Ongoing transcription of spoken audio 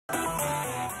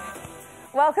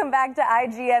Welcome back to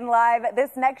IGN Live.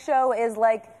 This next show is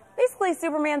like basically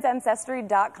Superman's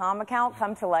Ancestry.com account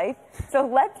come to life. So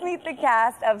let's meet the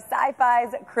cast of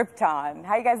SyFy's Krypton.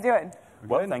 How you guys doing?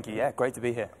 Well, thank you. Yeah, great to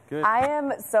be here. Good. I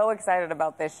am so excited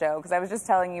about this show because I was just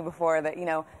telling you before that, you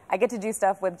know, I get to do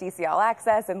stuff with DC All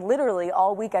Access, and literally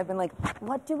all week I've been like,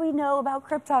 what do we know about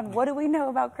Krypton? What do we know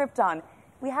about Krypton?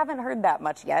 We haven't heard that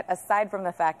much yet, aside from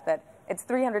the fact that it's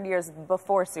 300 years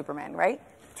before Superman, right?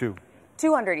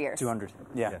 200 years. 200.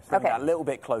 Yeah. Yes. Okay. A little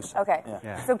bit closer. Okay.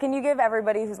 Yeah. So can you give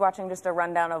everybody who's watching just a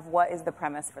rundown of what is the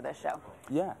premise for this show?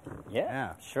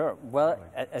 Yeah. Sure. Well,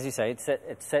 as you say,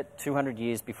 it's set 200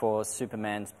 years before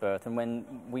Superman's birth, and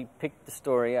when we picked the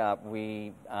story up,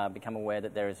 we become aware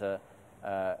that there is a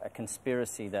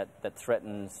conspiracy that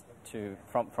threatens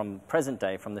from present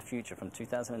day, from the future, from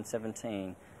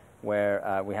 2017,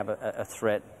 where we have a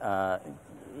threat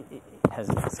has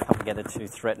come together to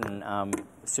threaten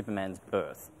Superman's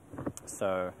birth.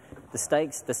 So the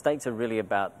stakes are really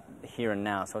about here and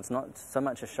now. So it's not so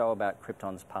much a show about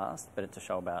Krypton's past, but it's a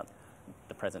show about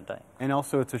the present day. And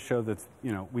also it's a show that's,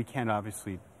 you know, we can't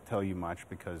obviously tell you much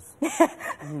because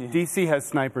DC has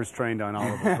snipers trained on all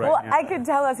of us right Well, now. I could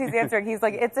tell as he's answering, he's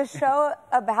like, it's a show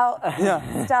about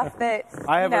stuff that,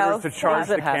 I have orders to charge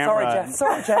the camera.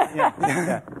 Sorry, Jeff.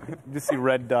 Yeah. You just see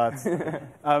red dots.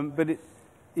 But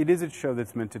it is a show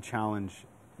that's meant to challenge,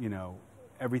 you know,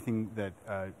 everything that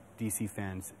DC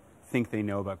fans think they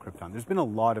know about Krypton. There's been a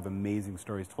lot of amazing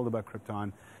stories told about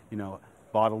Krypton, you know,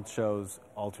 bottled shows,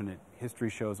 alternate history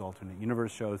shows, alternate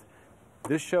universe shows.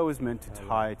 This show is meant to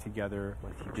tie together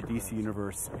the DC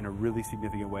universe in a really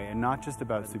significant way, and not just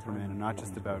about Superman and not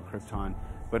just about Krypton,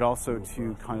 but also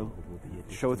to kind of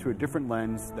show through a different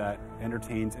lens that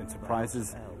entertains and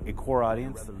surprises a core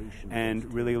audience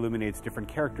and really illuminates different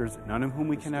characters, none of whom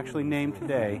we can actually name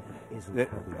today, that,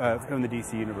 from the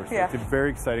DC universe. Yeah. It's a very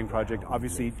exciting project,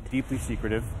 obviously deeply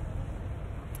secretive.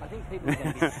 I think people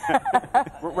can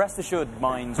be Rest assured,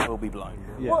 minds will be blown.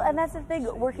 Yeah. Well, and that's the thing,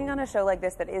 working on a show like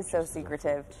this that is so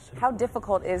secretive, how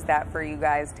difficult is that for you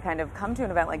guys to kind of come to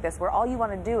an event like this where all you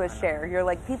want to do is share? You're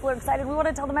like, people are excited, we want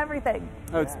to tell them everything.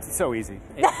 Oh, it's so easy.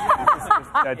 It's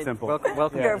that simple. Welcome You're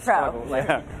to the a pro. struggle. Like,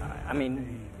 I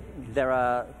mean, there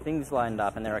are things lined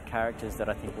up, and there are characters that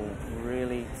I think will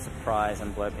really surprise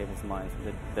and blow people's minds.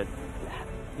 That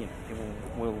you know, people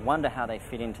will wonder how they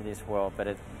fit into this world,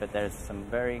 but there's some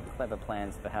very clever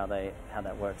plans for how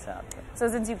that works out. So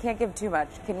since you can't give too much,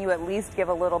 can you at least give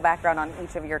a little background on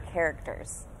each of your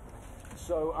characters?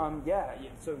 So,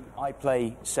 so I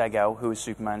play Segel, who is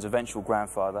Superman's eventual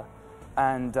grandfather.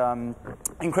 And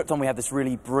in Krypton, we have this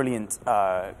really brilliant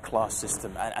class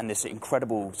system and this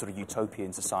incredible sort of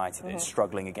utopian society that is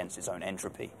struggling against its own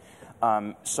entropy.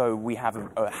 So we have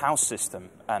a house system,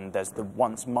 and there's the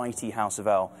once mighty House of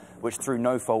El, which through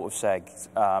no fault of Seg's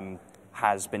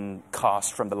has been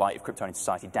cast from the light of Kryptonian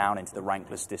society down into the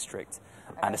rankless district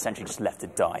and essentially just left to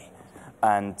die.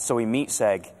 And so we meet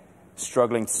Seg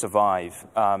struggling to survive,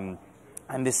 and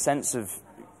this sense of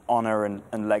honor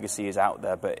and legacy is out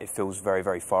there, but it feels very,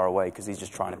 very far away because he's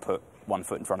just trying to put one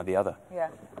foot in front of the other. Yeah.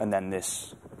 And then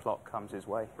this plot comes his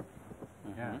way.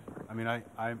 Yeah, I mean,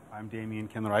 I'm Damian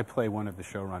Kindler. I play one of the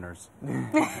showrunners.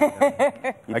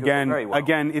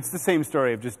 Again, it's the same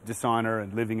story of just dishonor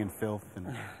and living in filth,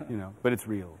 and you know, but it's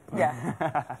real.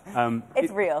 Yeah.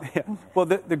 It's real. Yeah. Well,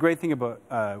 the great thing about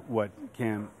what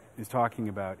Cam is talking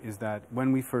about is that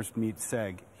when we first meet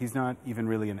Seg, he's not even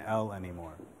really an L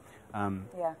anymore.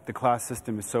 The class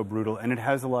system is so brutal, and it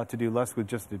has a lot to do less with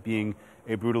just it being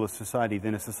a brutalist society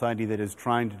than a society that is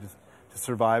trying to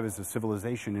survive as a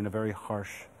civilization in a very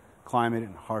harsh climate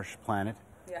and harsh planet.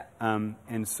 Yeah.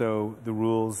 And so the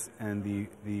rules and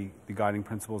the guiding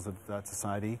principles of that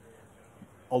society,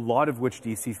 a lot of which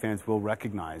DC fans will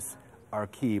recognize, are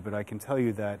key. But I can tell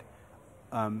you that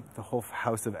the whole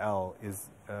House of El is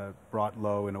brought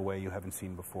low in a way you haven't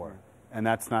seen before. And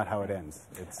that's not how it ends.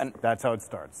 That's how it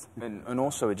starts. And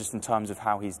also, just in terms of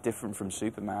how he's different from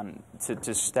Superman,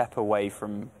 to step away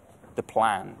from the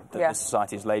plan that the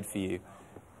society has laid for you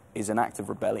is an act of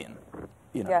rebellion,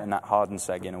 you know, and that hardens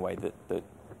Seg in a way that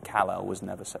Kal-El was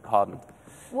never hardened.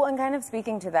 Well, and kind of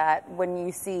speaking to that, when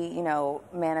you see, you know,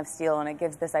 Man of Steel, and it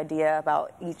gives this idea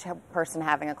about each person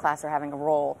having a class or having a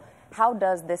role, how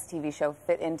does this TV show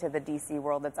fit into the DC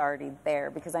world that's already there?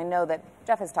 Because I know that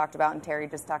Jeff has talked about, and Terry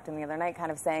just talked to him the other night,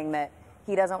 kind of saying that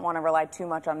he doesn't want to rely too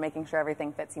much on making sure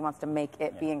everything fits. He wants to make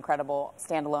it be incredible,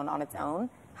 standalone on its own.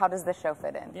 How does this show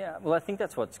fit in? Yeah, well, I think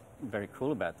that's what's very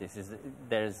cool about this is that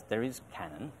there is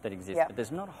canon that exists, but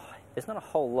there's not a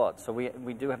whole lot. So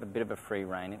we do have a bit of a free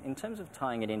rein in terms of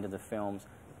tying it into the films.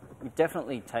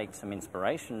 definitely take some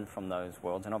inspiration from those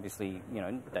worlds, and obviously, you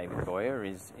know, David Goyer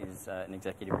is an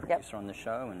executive producer on the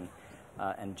show,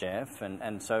 and Jeff,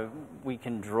 and so we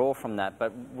can draw from that,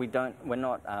 but we're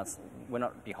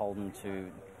not beholden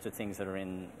to things that are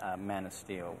in Man of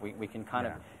Steel. We can kind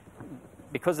of,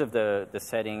 because of the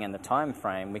setting and the time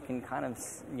frame, we can kind of,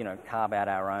 you know, carve out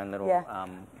our own little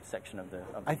section of the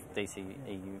DC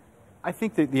EU. I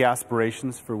think that the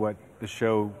aspirations for what the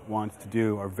show wants to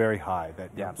do are very high.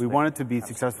 That we want it to be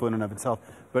successful in and of itself,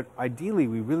 but ideally,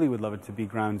 we really would love it to be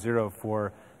ground zero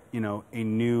for, you know, a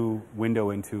new window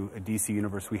into a DC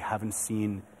universe we haven't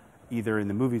seen either in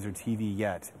the movies or TV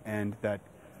yet, and that,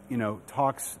 you know,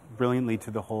 talks brilliantly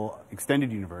to the whole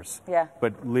extended universe,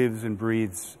 but lives and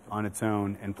breathes on its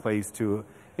own and plays to,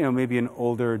 you know, maybe an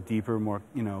older, deeper, more,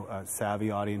 you know,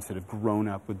 savvy audience that have grown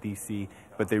up with DC,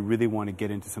 but they really want to get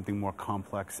into something more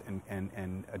complex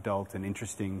and adult and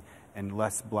interesting and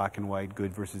less black and white,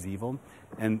 good versus evil.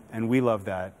 And we love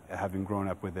that, having grown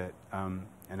up with it.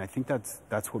 And I think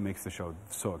that's what makes the show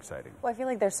so exciting. Well, I feel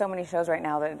like there's so many shows right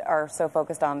now that are so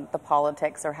focused on the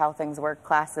politics or how things work,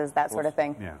 classes, that sort of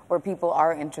thing, where people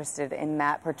are interested in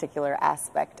that particular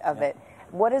aspect of it.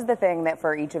 What is the thing that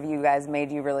for each of you guys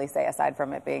made you really say, aside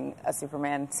from it being a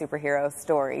Superman superhero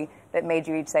story, that made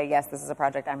you each say, yes, this is a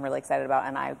project I'm really excited about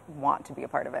and I want to be a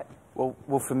part of it?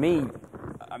 Well, for me,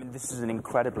 I mean, this is an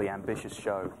incredibly ambitious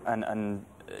show, and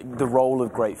the role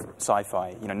of great sci-fi,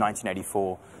 you know,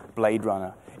 1984, Blade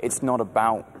Runner, it's not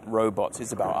about robots,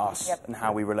 it's about us and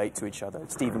how we relate to each other.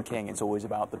 Stephen King, it's always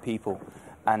about the people.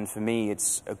 And for me,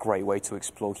 it's a great way to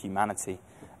explore humanity.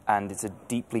 And it's a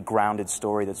deeply grounded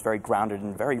story that's very grounded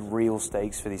in very real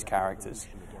stakes for these characters.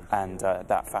 And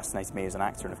that fascinates me as an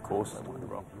actor, and of course, I wanted the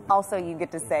role. Also, you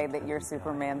get to say that you're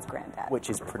Superman's granddad. Which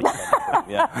is pretty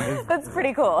cool. That's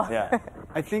pretty cool.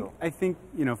 I think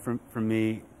you know, for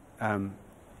me,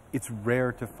 it's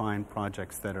rare to find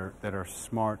projects that are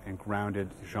smart and grounded,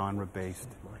 genre-based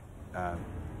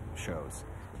shows.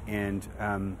 And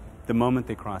the moment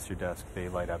they cross your desk, they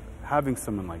light up. Having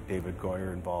someone like David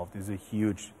Goyer involved is a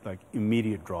huge, like,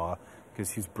 immediate draw, because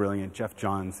he's brilliant. Jeff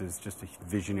Johns is just a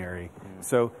visionary.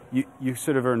 So you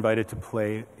sort of are invited to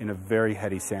play in a very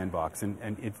heady sandbox,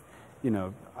 and it's, you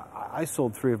know, I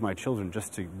sold 3 of my children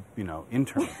just to, you know,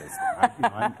 intern with this.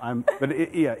 But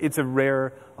it's a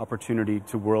rare opportunity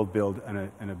to world build on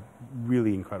a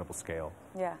really incredible scale.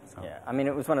 So. I mean,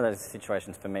 it was one of those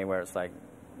situations for me where it's like,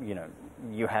 you know,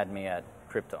 you had me at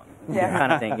Krypton,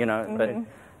 kind of thing, you know. But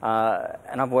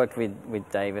and I've worked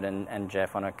with David and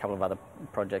Jeff on a couple of other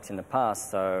projects in the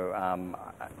past, so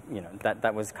you know,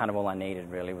 that was kind of all I needed,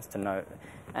 really, was to know.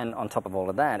 And on top of all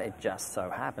of that, it just so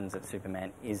happens that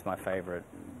Superman is my favorite,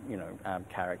 you know,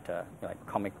 character, like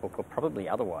comic book or probably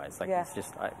otherwise. Like it's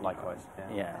just likewise.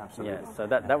 Absolutely. So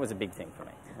that was a big thing for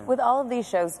me. With all of these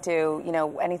shows too, you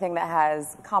know, anything that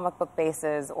has comic book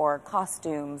bases or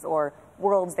costumes or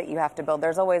worlds that you have to build,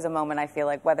 there's always a moment, I feel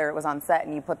like, whether it was on set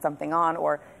and you put something on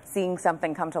or seeing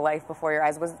something come to life before your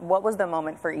eyes. What was the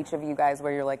moment for each of you guys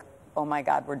where you're like, oh my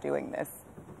God, we're doing this?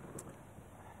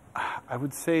 I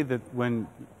would say that when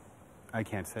I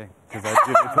can't say, because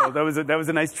that was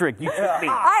a nice trick. You tricked me.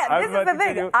 This is the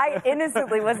thing. I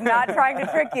innocently was not trying to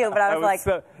trick you, but I was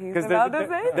like, he's about to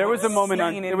say. There was a moment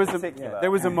on there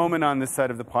was a moment on this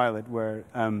side of the pilot where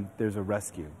there's a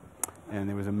rescue, and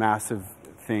there was a massive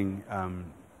thing,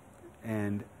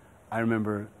 and I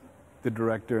remember the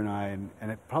director and I,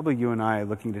 and probably you and I,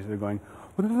 looking at each other going,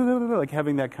 like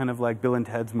having that kind of like Bill and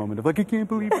Ted's moment of like, I can't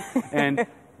believe it. And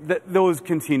those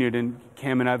continued, and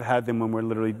Cam and I've had them when we're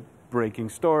literally breaking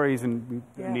stories, and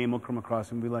name will come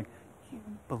across, and we're like, you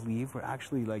believe we're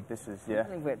actually like, this is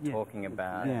we're talking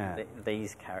about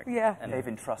these characters. And they've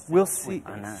entrusted. We'll see.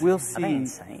 We'll see.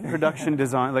 Production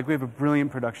design. Like, we have a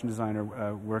brilliant production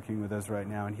designer working with us right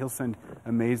now, and he'll send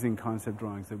amazing concept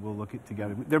drawings that we'll look at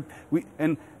together.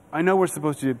 And I know we're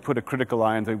supposed to put a critical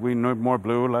eye and say we need more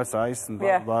blue, less ice, and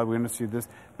blah blah. We want to see this,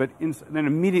 but then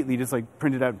immediately just like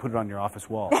print it out and put it on your office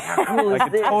wall. How cool like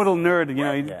is this? A total nerd, you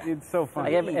know. It's so fun.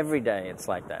 Like every day it's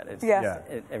like that. It's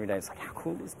every day it's like, how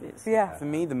cool is this? For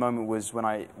me, the moment was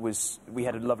when we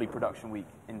had a lovely production week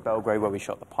in Belgrade where we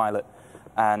shot the pilot.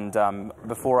 And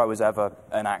before I was ever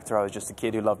an actor, I was just a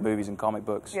kid who loved movies and comic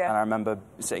books. And I remember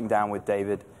sitting down with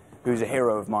David, who's a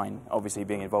hero of mine, obviously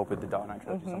being involved with the Dark Knight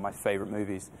trilogy, some of my favorite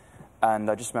movies. And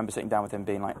I just remember sitting down with him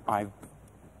being like,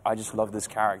 I just love this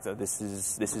character. This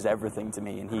is everything to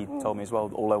me. And he told me as well,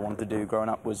 all I wanted to do growing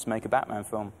up was make a Batman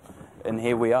film. And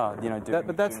here we are, you know.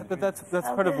 But that's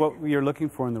part of what you're looking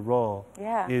for in the role.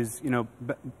 Is, you know,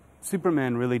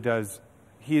 Superman really does.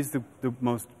 He is the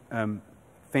most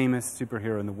famous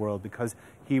superhero in the world because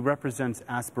he represents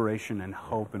aspiration and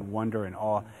hope and wonder and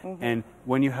awe. And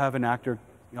when you have an actor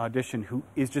audition who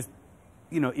is just,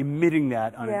 emitting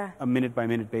that on a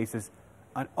minute-by-minute basis,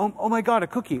 oh my God, a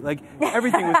cookie! Like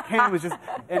everything was Ken was just,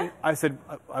 and I said,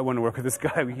 I want to work with this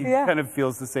guy. He kind of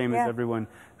feels the same as everyone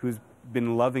who's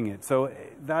been loving it. So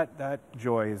that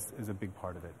joy is a big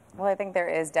part of it. Well, I think there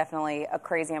is definitely a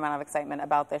crazy amount of excitement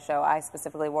about this show. I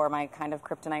specifically wore my kind of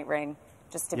kryptonite ring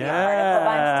just to be a part of the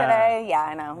bunch today. Yeah,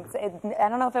 I know. I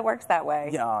don't know if it works that way.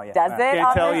 Yeah. Does it Can't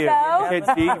on tell the you. show? Can't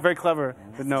see. Very clever,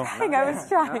 but no. I was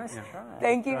trying.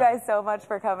 Thank you guys so much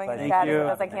for coming and chatting with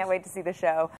us. I can't wait to see the show.